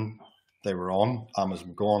listing they were on, Amazon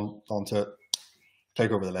would go onto it,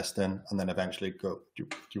 take over the listing, and then eventually go, do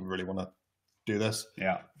you really want to do this?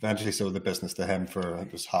 Yeah. Eventually sold the business to him for, I think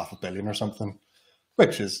it was $500 million or something,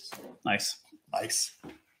 which is nice.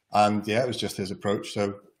 And yeah, it was just his approach.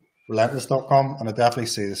 So relentless.com, and I definitely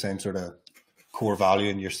see the same sort of core value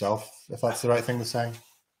in yourself, if that's the right thing to say.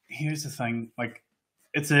 Here's the thing, like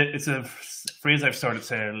it's a phrase I've started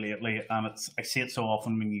saying lately, and I see it so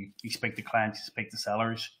often when you speak to clients, you speak to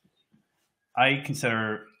sellers. I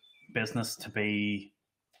consider business to be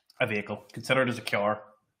a vehicle. Consider it as a car.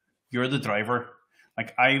 You're the driver.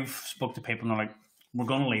 Like I've spoke to people and they're like, we're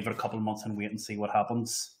going to leave it a couple of months and wait and see what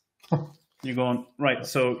happens. You're going, right,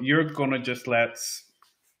 so you're going to just let,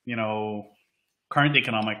 current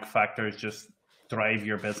economic factors just drive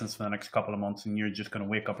your business for the next couple of months, and you're just going to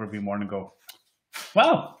wake up every morning and go,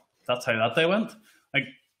 wow, that's how that day went. Like,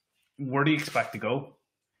 where do you expect to go?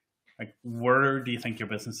 Like, where do you think your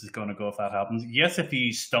business is going to go if that happens? Yes, if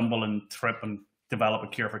you stumble and trip and develop a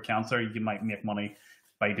cure for cancer, you might make money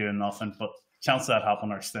by doing nothing, but chances of that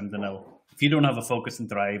happen are slim to nil. If you don't have a focus and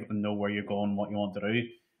drive and know where you're going, what you want to do,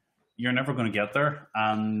 you're never going to get there,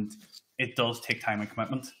 and it does take time and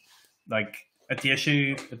commitment. Like at the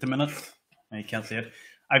issue at the minute, you can't see it,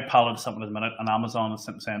 I palleted something at the minute, and Amazon is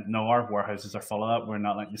simply saying, no, our warehouses are full of that, we're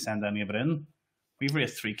not letting you send any of it in. We've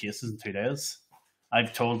raised 3 cases in 2 days.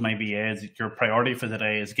 I've told my BAs your priority for the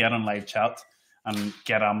day is get on live chat and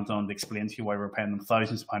get Amazon to explain to you why we're paying them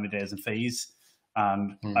thousands of pounds a day in fees,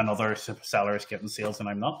 and another sellers getting sales and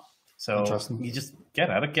I'm not. So you just get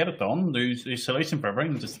at it, get it done. There's a solution for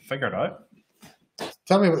everything, just figure it out.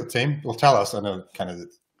 Tell me about the team. Well, tell us. I know kind of the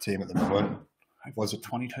team at the moment. Was it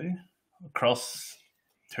 22? Across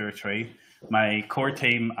 2 or 3. My core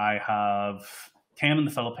team, I have 10 in the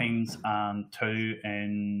Philippines and 2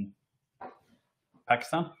 in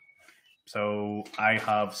Pakistan. So I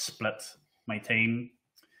have split my team.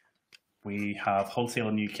 We have Wholesale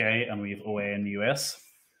in the UK and we have OA in the US.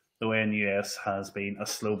 The OA in the US has been a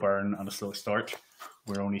slow burn and a slow start.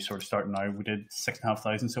 We're only sort of starting now. We did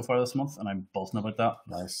 6,500 so far this month, and I'm buzzing about that.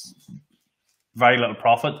 Nice. Very little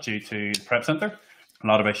profit due to the prep center. A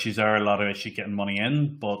lot of issues there, a lot of issues getting money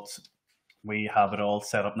in, but we have it all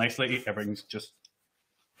set up nicely. Everything's just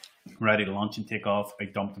ready to launch and take off. I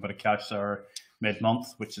dumped a bit of cash there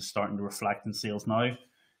mid-month, which is starting to reflect in sales now.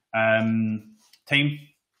 Team,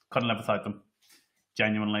 couldn't live without them.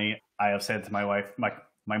 Genuinely, I have said to my wife,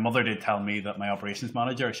 my mother did tell me that my operations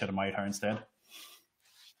manager, I should have married her instead.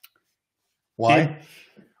 Why?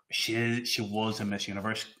 She was a Miss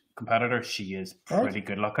Universe competitor. She is pretty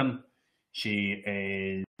good looking. She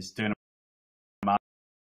is doing a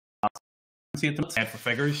head for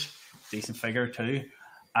figures, decent figure too.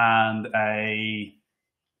 And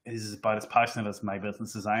is about as passionate as my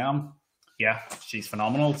business as I am. Yeah, she's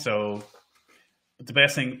phenomenal. So the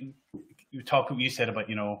best thing you said about,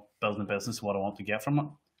 building a business, what I want to get from it.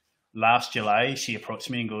 Last July, she approached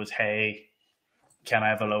me and goes, hey, can I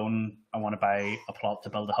have a loan? I want to buy a plot to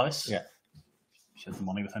build a house. Yeah. She has the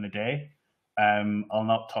money within a day. I'll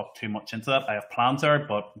not talk too much into that. I have plans there,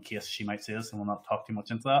 but in case she might see this, I will not talk too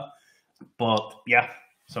much into that. But yeah,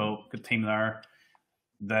 so good team there.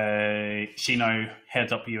 She now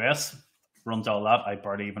heads up US, runs all that. I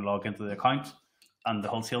barely even log into the account. And the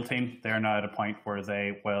wholesale team, they're now at a point where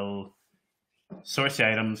they will source the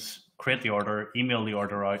items, create the order, email the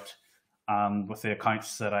order out. And with the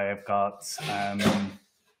accounts that I have got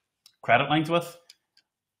credit lines with,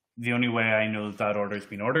 the only way I know that order has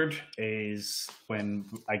been ordered is when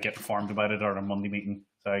I get informed about it at a Monday meeting.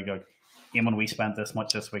 So I go, Eamon, we spent this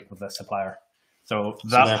much this week with this supplier. So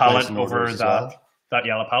that pallet over that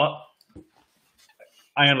yellow pallet,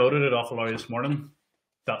 I unloaded it off the lorry this morning.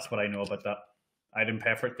 That's what I know about that. I didn't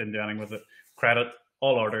pay for it, didn't do anything with it. Credit,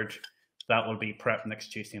 all ordered. That will be prepped next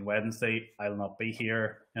Tuesday and Wednesday. I'll not be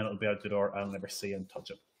here, and it'll be out the door. I'll never see and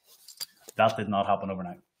touch it. That did not happen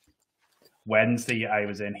overnight. Wednesday, I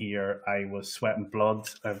was in here. I was sweating blood.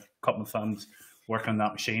 I've cut my thumbs working on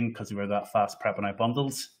that machine because we were that fast prepping out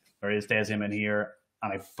bundles. There is days I'm in here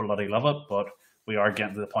and I bloody love it, but we are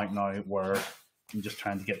getting to the point now where I'm just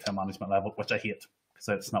trying to get to a management level, which I hate because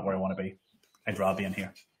it's not where I want to be. I'd rather be in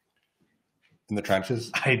here. In the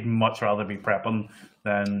trenches? I'd much rather be prepping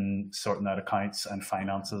than sorting out accounts and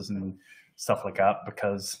finances and stuff like that,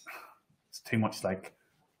 because it's too much like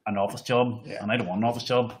an office job. Yeah. And I don't want an office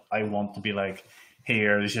job. I want to be like,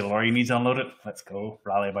 here, there's your lorry needs unloaded. Let's go.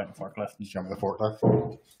 Rally about in the forklift. Jump in the forklift.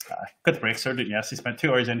 Got the brakes sorted, yes. He spent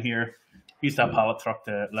 2 hours in here. Used that pallet truck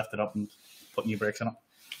to lift it up and put new brakes in it.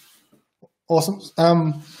 Awesome.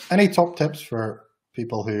 Any top tips for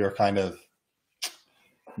people who are kind of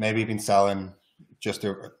maybe been selling just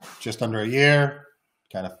under a year,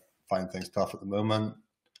 kind of find things tough at the moment,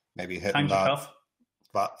 maybe hitting that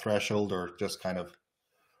threshold, or just kind of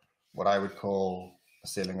what I would call a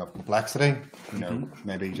ceiling of complexity, you know,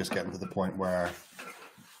 maybe just getting to the point where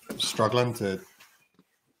struggling to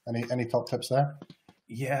any top tips there?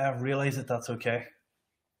 Yeah, realize that that's okay.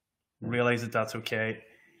 Realize that that's okay.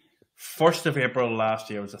 1st of April last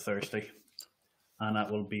year was a Thursday, and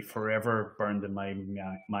that will be forever burned in my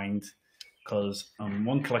mind, because on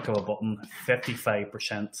one click of a button, 55%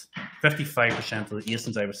 of the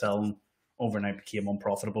ASINs I was selling overnight became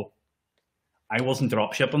unprofitable. I wasn't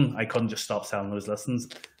drop shipping. I couldn't just stop selling those listings.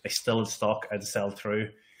 I still had stock I had to sell through.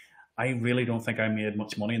 I really don't think I made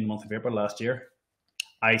much money in the month of April last year.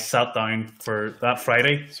 I sat down for that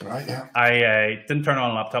Friday. That's right, yeah. I didn't turn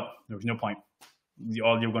on a laptop. There was no point.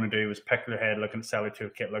 All you were going to do was pick your head, looking at Seller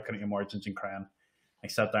Toolkit, looking at your margins and crying. I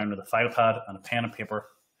sat down with a file pad and a pen and paper,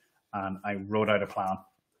 and I wrote out a plan,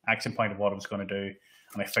 action point of what I was going to do.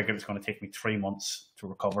 And I figured it was going to take me 3 months to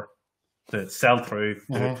recover, to sell through.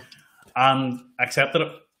 And I accepted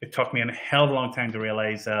it. It took me a hell of a long time to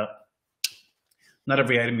realize that not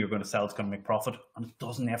every item you're going to sell is going to make profit. And it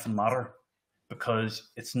doesn't even matter, because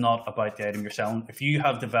it's not about the item you're selling. If you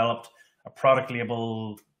have developed a product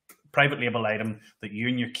label, private label item that you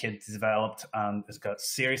and your kids developed, and it's got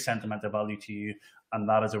serious sentimental value to you, and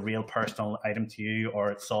that is a real personal item to you,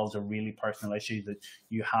 or it solves a really personal issue that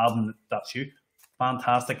you have, and that's you,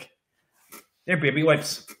 fantastic. They're baby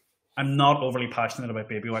wipes. I'm not overly passionate about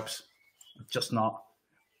baby wipes. Just not.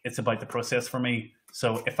 It's about the process for me.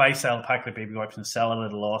 So if I sell a packet of baby wipes and sell it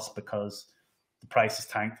at a loss because the price is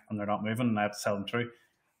tanked and they're not moving and I have to sell them through,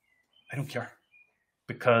 I don't care.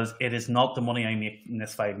 Because it is not the money I make in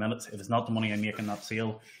this 5 minutes. It is not the money I make in that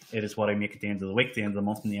sale. It is what I make at the end of the week, the end of the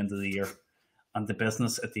month, and the end of the year. And the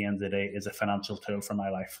business at the end of the day is a financial tool for my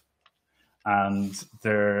life. And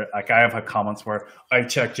I have had comments where I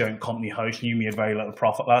checked out in Company House and you made very little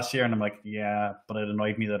profit last year. And I'm like, yeah, but it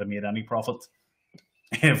annoyed me that I made any profit.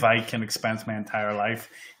 If I can expense my entire life,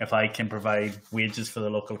 if I can provide wages for the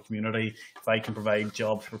local community, if I can provide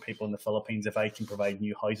jobs for people in the Philippines, if I can provide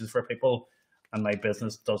new houses for people, and my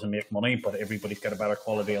business doesn't make money, but everybody's got a better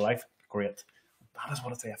quality of life, great. That is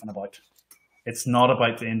what it's effing about. It's not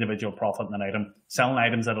about the individual profit in an item. Selling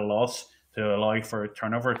items at a loss to allow for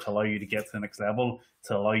turnover, to allow you to get to the next level,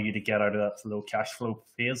 to allow you to get out of that low cash flow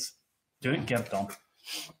phase. Do it, get it done.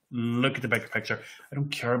 Look at the bigger picture. I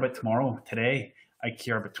don't care about tomorrow, today. I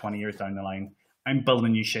care about 20 years down the line. I'm building a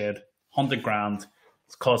new shed, 100 grand.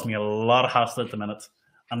 It's caused me a lot of hassle at the minute.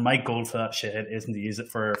 And my goal for that shed isn't to use it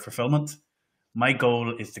for fulfillment. My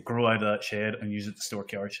goal is to grow out of that shed and use it to store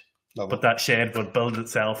carriage. But that shed will build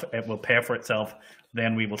itself. It will pay for itself.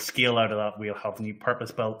 Then we will scale out of that. We'll have new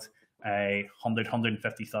purpose-built,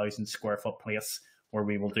 150,000 square foot place where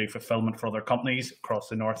we will do fulfillment for other companies across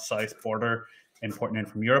the north-south border, importing in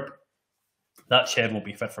from Europe. That shed won't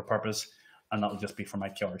be fit for purpose, and that'll just be for my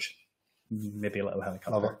carriage. Maybe a little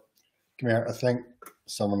helicopter. Love it. Come here. I think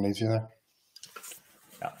someone needs you there.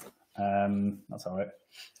 Yeah. That's all right.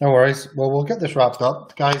 No worries. Well, we'll get this wrapped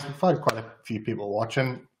up. Guys, we've had quite a few people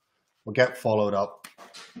watching. We'll get followed up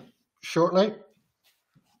shortly.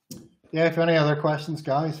 Yeah, if you have any other questions,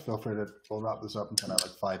 guys, feel free to, we'll wrap this up in kind of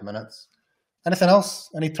like 5 minutes. Anything else?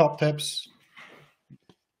 Any top tips?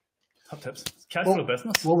 Top tips. Cash flow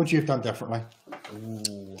business. What would you have done differently?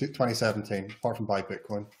 2017, apart from buy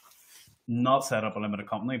Bitcoin? Not set up a limited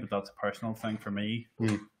company, but that's a personal thing for me.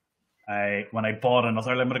 When I bought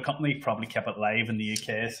another limited company, probably kept it live in the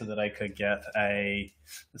UK so that I could get the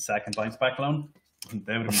second bounce back loan.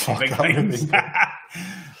 They would have been big things.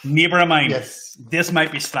 Neighbour of mine, yes. This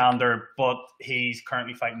might be slander, but he's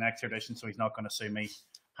currently fighting extradition, so he's not going to sue me.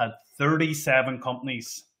 Had 37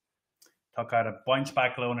 companies, took out a bounce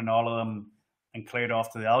back loan in all of them, and cleared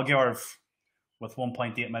off to the Algarve with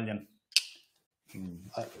 1.8 million.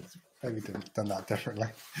 I maybe done that differently.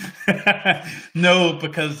 No,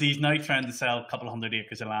 because he's now trying to sell a couple of hundred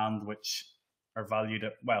acres of land, which are valued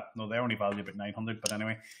at, well, no, they're only valued at 900, but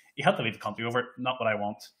anyway, you have to leave the country over it. Not what I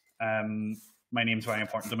want. My name's very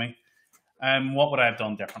important to me. What would I have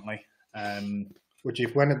done differently? Would you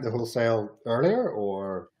have went into wholesale earlier,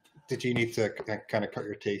 or did you need to kind of cut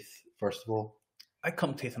your teeth first of all? I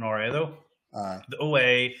cut my teeth in RA though. The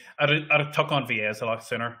OA, I'd have took on VAs a lot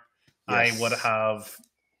sooner. Yes. I would have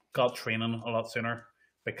got training a lot sooner,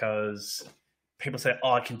 because people say,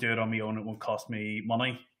 oh, I can do it on my own, it won't cost me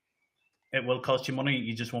money. It will cost you money,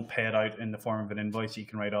 you just won't pay it out in the form of an invoice you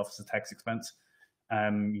can write off as a tax expense.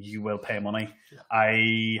 You will pay money. Yeah.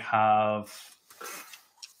 I have,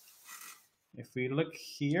 if we look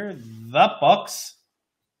here, that box,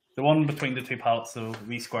 the one between the two pallets, the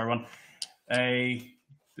wee square one,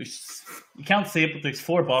 you can't see it, but there's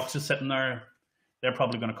 4 boxes sitting there. They're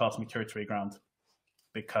probably going to cost me 2 or 3 grand,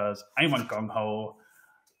 because I went gung-ho.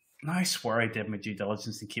 And I swear I did my due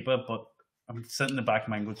diligence to keep it, but I'm sitting in the back of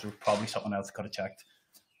my mind, there was probably something else I could have checked.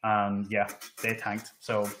 And yeah, they tanked.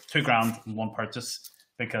 So 2 grand in one purchase,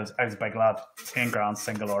 because I was a big lad. 10 grand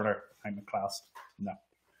single order. I'm in class. No.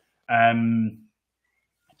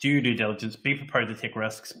 Do your due diligence. Be prepared to take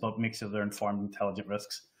risks, but make sure they're informed, intelligent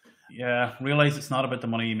risks. Yeah, realize it's not about the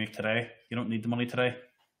money you make today. You don't need the money today.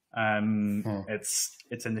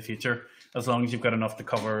 It's in the future. As long as you've got enough to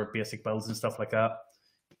cover basic bills and stuff like that,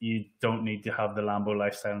 you don't need to have the Lambo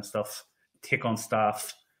lifestyle and stuff. Take on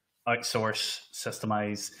staff, outsource,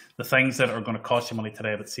 systemize. The things that are going to cost you money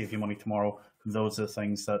today but save you money tomorrow, those are the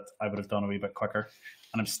things that I would have done a wee bit quicker.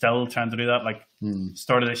 And I'm still trying to do that. Like,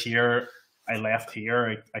 start of this year, I left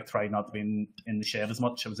here. I tried not to be in the shed as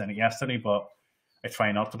much. I was in it yesterday, but I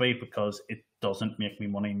try not to be, because it doesn't make me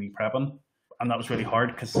money, me prepping. And that was really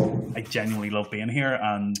hard, because I genuinely love being here.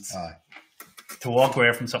 And to walk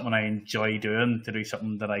away from something I enjoy doing to do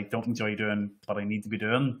something that I don't enjoy doing but I need to be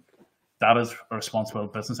doing, that is a responsible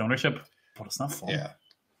business ownership. But it's not fun. Yeah.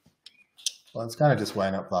 Well, it's kind of just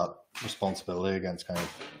weighing up that responsibility against kind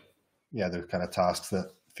of, the kind of tasks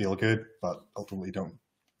that feel good but ultimately don't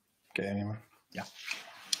get anywhere. Yeah.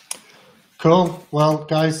 Cool. Well,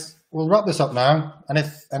 guys, we'll wrap this up now.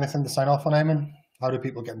 Anything to sign off on, Eamon? How do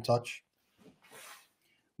people get in touch?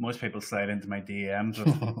 Most people slide into my DMs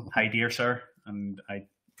with, hi dear sir, and I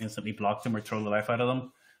instantly block them or throw the life out of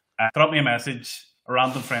them. Drop me a message. A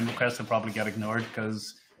random friend request will probably get ignored,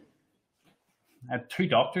 because I had 2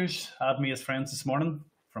 doctors add me as friends this morning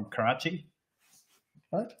from Karachi.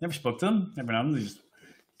 What? Never spoke to them. Never known. They just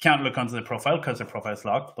can't look onto their profile because their profile's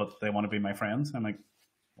locked, but they want to be my friends. I'm like,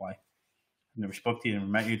 why? Never spoke to you, never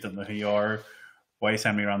met you, don't know who you are. Why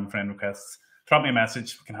send me random friend requests? Drop me a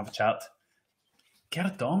message, we can have a chat. Get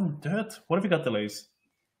it done, do it. What have you got to lose?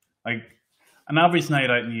 Like, an average night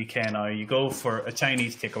out in the UK now, you go for a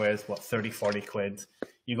Chinese takeaway is 30, 40 quid.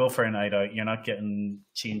 You go for a night out, you're not getting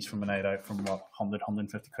change from a night out from 100,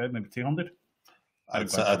 150 quid, maybe 200. I'd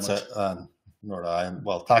say, nor I.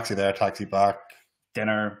 Well, taxi there, taxi back.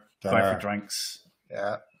 Dinner, go out for drinks.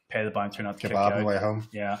 Yeah. Pay the bouncer, not to kick you Kebab on out. the way home.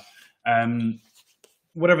 Yeah.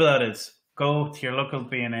 Whatever that is, go to your local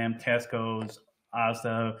B&M, Tesco's,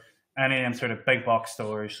 Asda, any of them sort of big box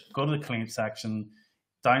stores. Go to the clean section,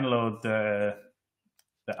 download the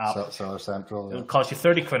app. Seller Central. Yeah. It'll cost you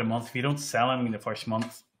 30 quid a month. If you don't sell anything in the first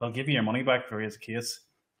month, they'll give you your money back for as a case.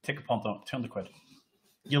 Take a punt on 200 quid.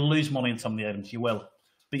 You'll lose money in some of the items, you will.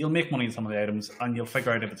 But you'll make money in some of the items, and you'll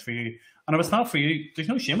figure out if it's for you. And if it's not for you, there's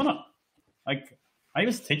no shame in it. Like, I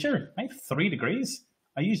was a teacher. I have 3 degrees.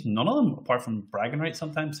 I use none of them, apart from bragging rights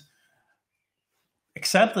sometimes.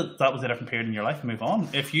 Accept that was a different period in your life and move on.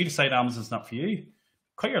 If you decide Amazon's not for you,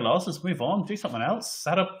 cut your losses, move on, do something else,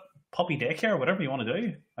 set up puppy daycare, whatever you want to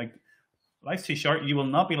do. Like, life's too short. You will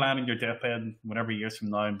not be lying on your deathbed whatever years from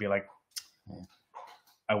now and be like,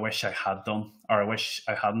 I wish I had done, or I wish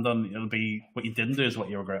I hadn't done. It'll be what you didn't do is what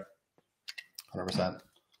you regret. 100%.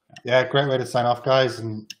 Yeah, great way to sign off, guys.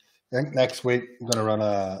 And I think next week I'm going to run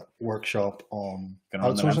a workshop on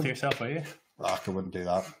outsourcing. Run to yourself, are you? I wouldn't do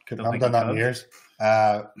that. I haven't done that in years.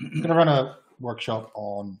 I'm going to run a workshop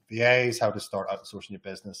on VAs, how to start outsourcing your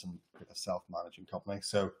business and create a self-managing company.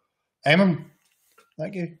 So, Eamon,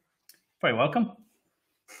 thank you. Very welcome.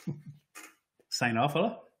 Sign off,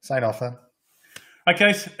 fella. Sign off, then. Right,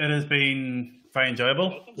 guys, it has been very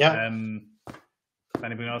enjoyable. Yeah. If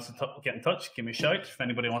anybody wants to get in touch, give me a shout. If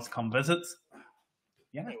anybody wants to come visit,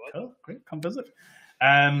 yeah, cool, great, come visit.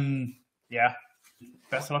 Yeah,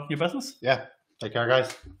 best of luck in your business. Yeah, take care,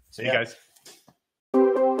 guys. See you guys.